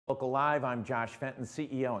Local Live, I'm Josh Fenton,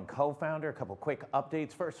 CEO and co-founder. A couple quick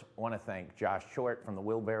updates. First, I want to thank Josh Short from the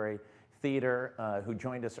Wilbury Theater, who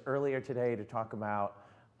joined us earlier today to talk about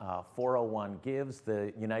 401 Gives,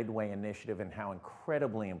 the United Way initiative, and how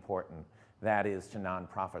incredibly important that is to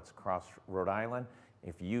nonprofits across Rhode Island.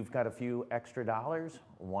 If you've got a few extra dollars,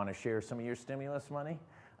 want to share some of your stimulus money,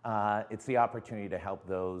 it's the opportunity to help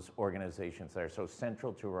those organizations that are so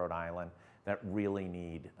central to Rhode Island that really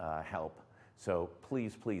need help. So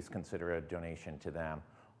please consider a donation to them.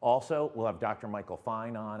 Also, we'll have Dr. Michael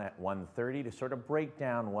Fine on at 1:30 to sort of break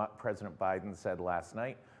down what President Biden said last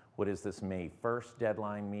night. What does this May 1st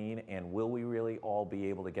deadline mean? And will we really all be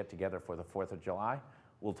able to get together for the 4th of July?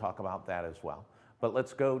 We'll talk about that as well. But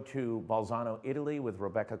let's go to Bolzano, Italy with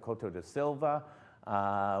Rebecca Couto da Silva.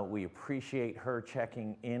 We appreciate her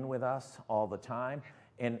checking in with us all the time.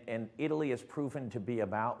 And Italy has proven to be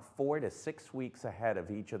about 4 to 6 weeks ahead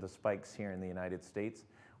of each of the spikes here in the United States,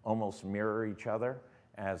 almost mirror each other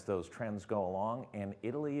as those trends go along. And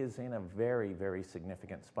Italy is in a very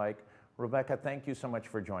significant spike. Rebecca, thank you so much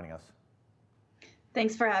for joining us.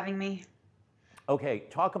 Thanks for having me. Okay,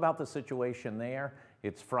 talk about the situation there.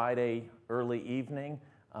 It's Friday early evening,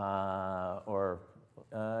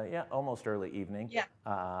 almost early evening. Yeah.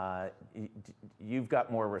 You've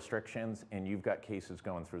got more restrictions and you've got cases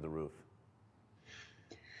going through the roof.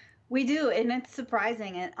 We do, and it's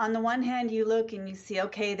surprising. And on the one hand, you look and you see,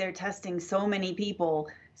 okay, they're testing so many people,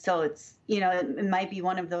 so it's, it might be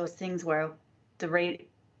one of those things where the rate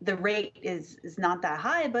is not that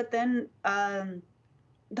high, but then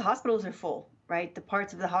the hospitals are full, right? The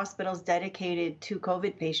parts of the hospitals dedicated to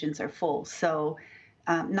COVID patients are full. So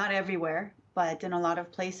not everywhere, but in a lot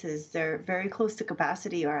of places, they're very close to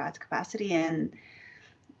capacity or at capacity. And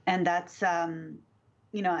that's, I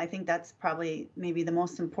think that's probably maybe the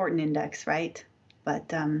most important index, right?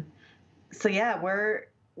 But so yeah, we're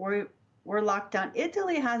locked down.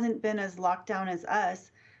 Italy hasn't been as locked down as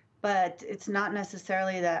us, but it's not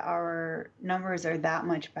necessarily that our numbers are that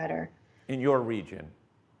much better. In your region?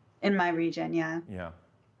 In my region, yeah. Yeah.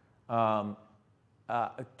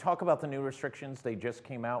 Talk about the new restrictions. They just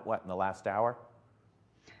came out, in the last hour?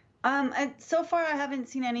 So far, I haven't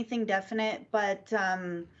seen anything definite, but,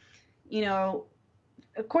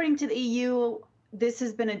 according to the EU, this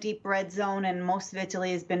has been a deep red zone, and most of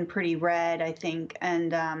Italy has been pretty red, I think.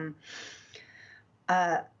 And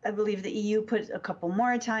I believe the EU put a couple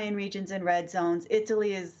more Italian regions in red zones.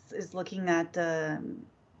 Italy is looking at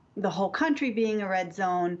the whole country being a red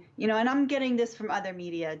zone, and I'm getting this from other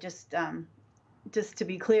media, just to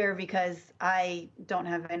be clear, because I don't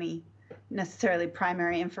have any necessarily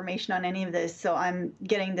primary information on any of this. So I'm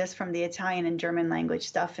getting this from the Italian and German language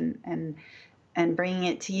stuff and bringing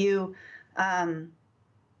it to you in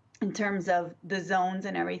terms of the zones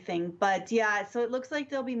and everything. But yeah, so it looks like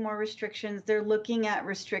there'll be more restrictions. They're looking at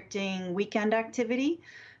restricting weekend activity,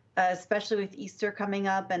 especially with Easter coming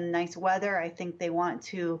up and nice weather. I think they want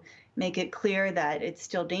to make it clear that it's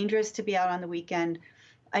still dangerous to be out on the weekend.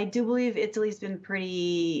 I do believe Italy's been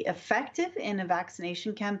pretty effective in a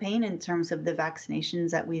vaccination campaign in terms of the vaccinations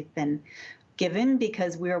that we've been given,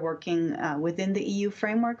 because we are working within the EU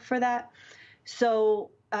framework for that.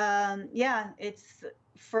 So yeah, it's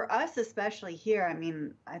for us, especially here. I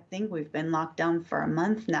mean, I think we've been locked down for a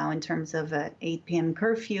month now in terms of an 8 p.m.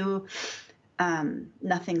 curfew.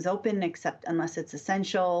 Nothing's open except unless it's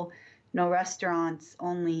essential. No restaurants,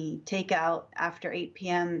 only takeout after 8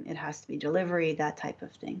 p.m. It has to be delivery, that type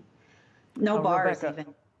of thing. No bars,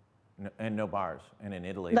 Rebecca, even. And no bars. And in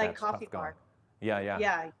Italy, like that's coffee tough going. bar. Yeah.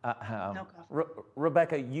 Yeah. No coffee.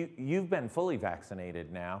 Rebecca, you've been fully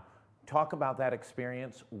vaccinated now. Talk about that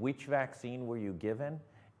experience. Which vaccine were you given?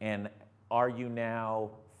 And are you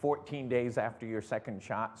now 14 days after your second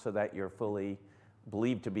shot so that you're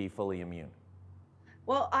believed to be fully immune?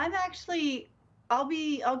 Well,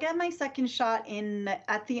 I'll get my second shot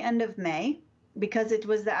at the end of May, because it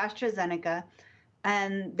was the AstraZeneca,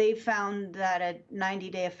 and they found that a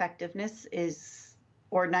 90-day effectiveness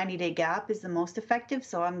or 90-day gap is the most effective.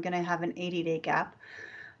 So I'm going to have an 80-day gap.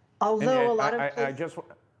 Although a lot of places,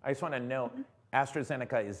 I just want to note,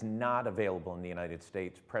 AstraZeneca is not available in the United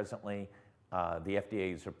States presently. The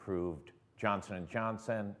FDA has approved Johnson &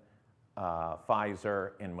 Johnson,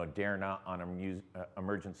 Pfizer, and Moderna on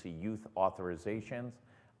emergency use authorizations.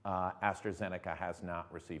 AstraZeneca has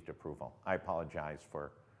not received approval. I apologize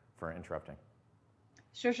for interrupting.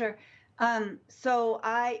 Sure.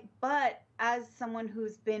 But as someone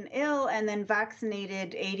who's been ill and then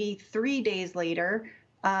vaccinated 83 days later,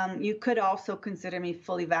 you could also consider me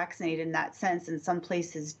fully vaccinated in that sense, and some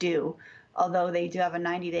places do, although they do have a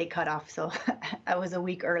 90-day cutoff, so I was a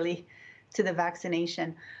week early. to the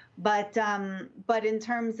vaccination. But in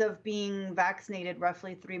terms of being vaccinated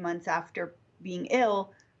roughly 3 months after being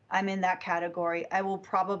ill, I'm in that category. I will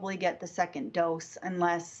probably get the second dose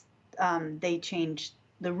unless they change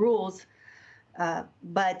the rules.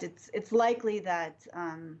 But it's likely that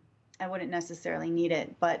I wouldn't necessarily need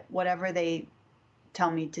it. But whatever they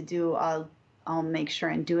tell me to do, I'll make sure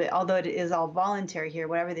and do it. Although it is all voluntary here,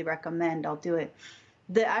 whatever they recommend, I'll do it.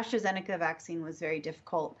 The AstraZeneca vaccine was very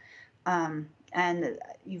difficult. And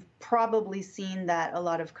you've probably seen that a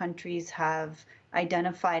lot of countries have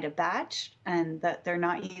identified a batch and that they're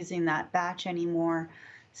not using that batch anymore.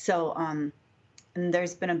 So, and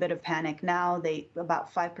there's been a bit of panic now.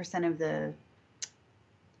 About 5% of the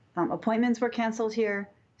appointments were canceled here.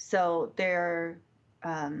 So they're,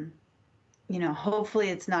 hopefully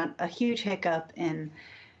it's not a huge hiccup in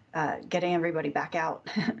getting everybody back out,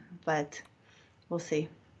 but we'll see.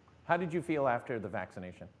 How did you feel after the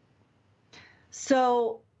vaccination?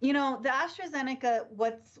 So, the AstraZeneca,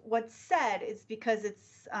 what's said is because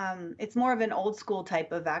it's more of an old school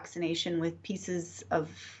type of vaccination with pieces of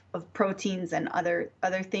proteins and other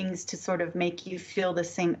things to sort of make you feel the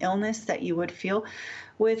same illness that you would feel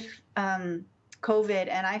with COVID.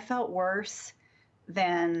 And I felt worse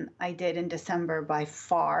than I did in December by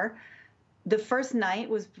far. The first night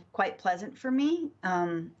was quite pleasant for me,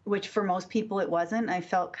 which for most people it wasn't. I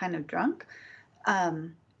felt kind of drunk.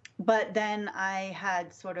 But then I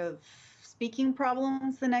had sort of speaking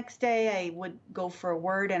problems the next day. I would go for a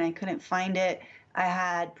word and I couldn't find it. I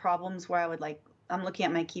had problems where I would I'm looking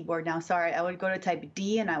at my keyboard now, sorry. I would go to type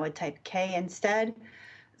D and I would type K instead.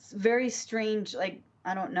 It's very strange, I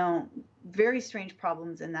don't know, very strange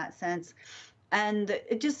problems in that sense. And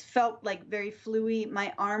it just felt like very fluey.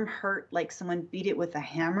 My arm hurt like someone beat it with a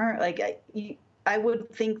hammer. I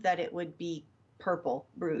would think that it would be purple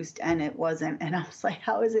bruised and it wasn't, and I was like,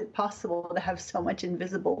 how is it possible to have so much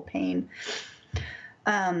invisible pain?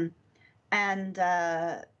 And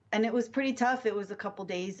it was pretty tough. It was a couple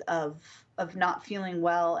days of not feeling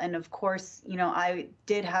well, and of course, I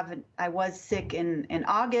was sick in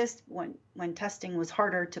August when testing was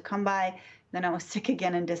harder to come by. Then I was sick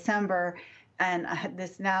again in December, and I had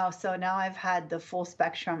this now. So now I've had the full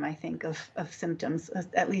spectrum, I think, of symptoms,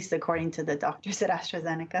 at least according to the doctors at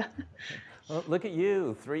AstraZeneca. Well, look at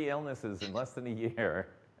you, 3 illnesses in less than a year.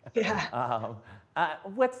 Yeah.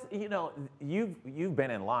 You've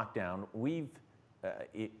been in lockdown.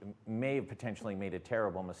 It may have potentially made a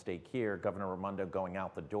terrible mistake here. Governor Raimondo going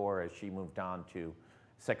out the door as she moved on to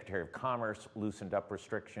Secretary of Commerce, loosened up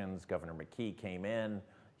restrictions. Governor McKee came in,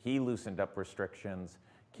 he loosened up restrictions.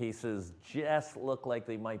 Cases just look like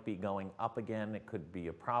they might be going up again. It could be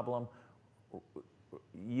a problem.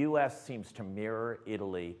 U.S. seems to mirror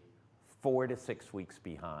Italy, 4 to 6 weeks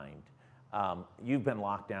behind. You've been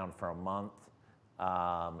locked down for a month.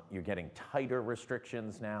 You're getting tighter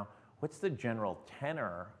restrictions now. What's the general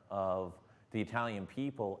tenor of the Italian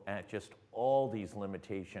people at just all these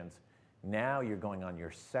limitations? Now you're going on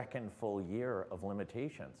your second full year of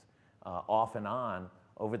limitations, off and on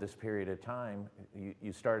over this period of time.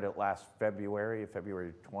 You started it last February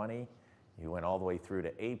 20. You went all the way through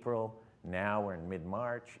to April. Now we're in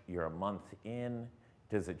mid-March. You're a month in.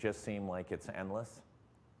 Does it just seem like it's endless?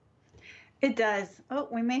 It does. Oh,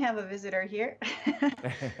 we may have a visitor here.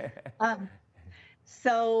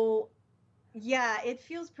 So, yeah, it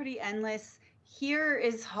feels pretty endless. Here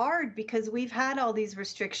is hard because we've had all these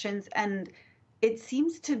restrictions, and it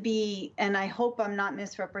seems to be, and I hope I'm not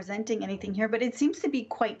misrepresenting anything here, but it seems to be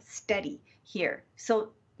quite steady here. So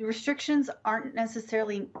the restrictions aren't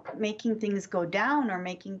necessarily making things go down or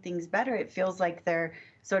making things better. It feels like they're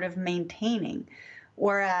sort of maintaining.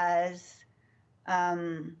 Whereas I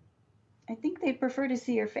think they prefer to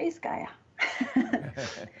see your face, Gaia.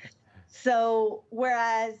 So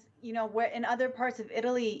whereas, where in other parts of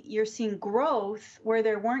Italy, you're seeing growth where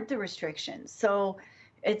there weren't the restrictions. So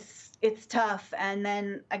it's tough. And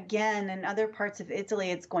then again, in other parts of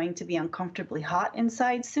Italy, it's going to be uncomfortably hot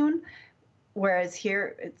inside soon. Whereas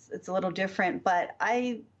here, it's a little different. But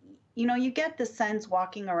you get the sense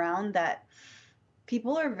walking around that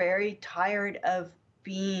people are very tired of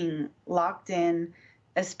being locked in,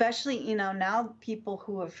 especially, now people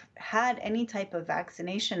who have had any type of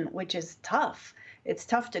vaccination, which is tough. It's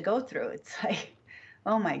tough to go through. It's like,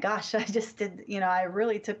 oh my gosh, I just did, I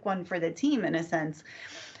really took one for the team in a sense.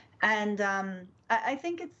 And I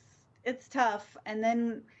think it's tough. And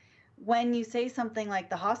then when you say something like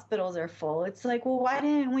the hospitals are full, it's like, well, why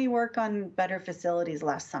didn't we work on better facilities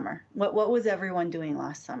last summer? What was everyone doing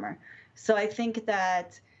last summer? So I think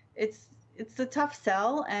that it's a tough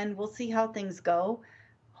sell, and we'll see how things go.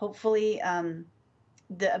 Hopefully,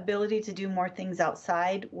 the ability to do more things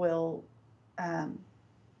outside will, um,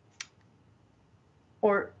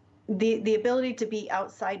 or the ability to be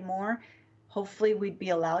outside more, hopefully we'd be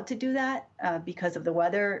allowed to do that because of the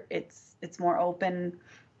weather. It's more open.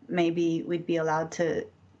 Maybe we'd be allowed to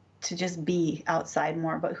just be outside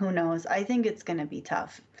more, but who knows? I think it's going to be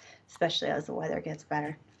tough, especially as the weather gets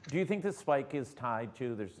better. Do you think the spike is tied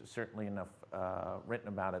to, there's certainly enough written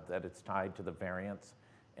about it, that it's tied to the variants,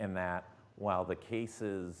 and that while the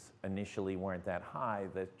cases initially weren't that high,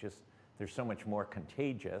 that just there's so much more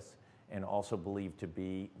contagious and also believed to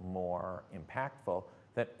be more impactful,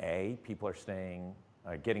 that A, people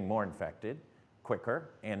are getting more infected quicker,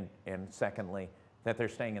 and secondly, that they're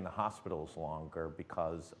staying in the hospitals longer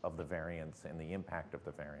because of the variants and the impact of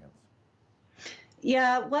the variants?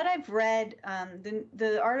 Yeah, what I've read,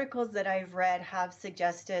 the articles that I've read have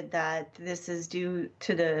suggested that this is due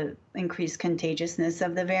to the increased contagiousness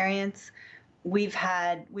of the variants. We've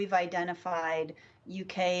identified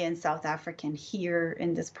UK and South African here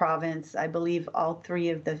in this province. I believe all three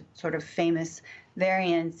of the sort of famous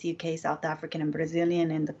variants, UK, South African, and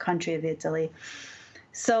Brazilian, in the country of Italy.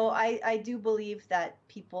 So I do believe that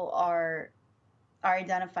people are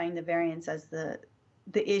identifying the variants as the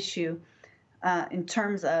issue in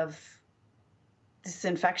terms of this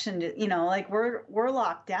infection. You know, like we're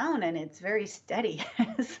locked down and it's very steady.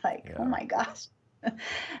 It's like, yeah. Oh my gosh.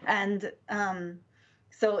 And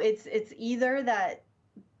so it's either that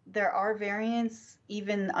there are variants,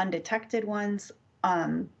 even undetected ones,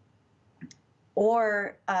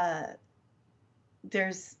 or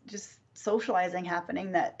there's just socializing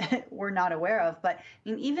happening that we're not aware of. But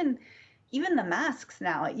I mean, even the masks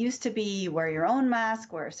now, it used to be wear your own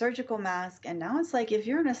mask, wear a surgical mask, and now it's like if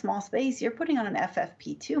you're in a small space, you're putting on an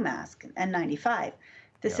FFP2 mask, N95.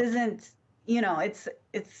 This isn't, you know, it's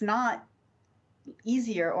not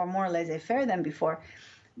easier or more laissez-faire than before.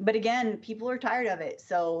 But again, people are tired of it.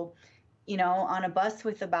 So, you know, on a bus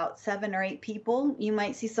with about 7 or 8 people, you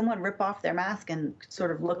might see someone rip off their mask and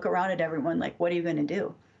sort of look around at everyone like, what are you going to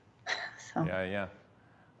do? So. Yeah.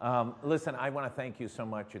 Listen, I want to thank you so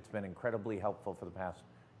much. It's been incredibly helpful for the past,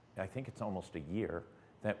 I think it's almost a year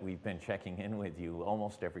that we've been checking in with you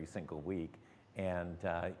almost every single week. And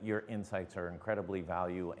your insights are incredibly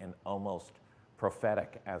valuable and almost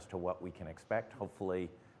prophetic as to what we can expect. Hopefully,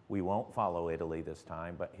 we won't follow Italy this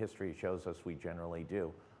time, but history shows us we generally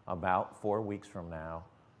do. About 4 weeks from now,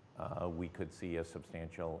 we could see a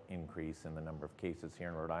substantial increase in the number of cases here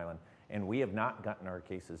in Rhode Island. And we have not gotten our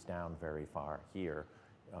cases down very far here,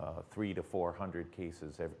 300 to 400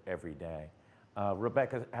 cases every day.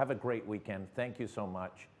 Rebecca, have a great weekend. Thank you so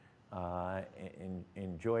much.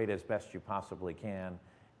 Enjoy it as best you possibly can.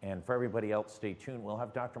 And for everybody else, stay tuned. We'll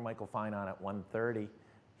have Dr. Michael Fine on at 1:30.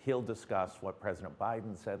 He'll discuss what President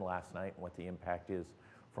Biden said last night and what the impact is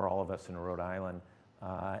for all of us in Rhode Island.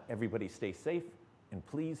 Everybody stay safe, and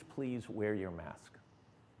please, please wear your mask.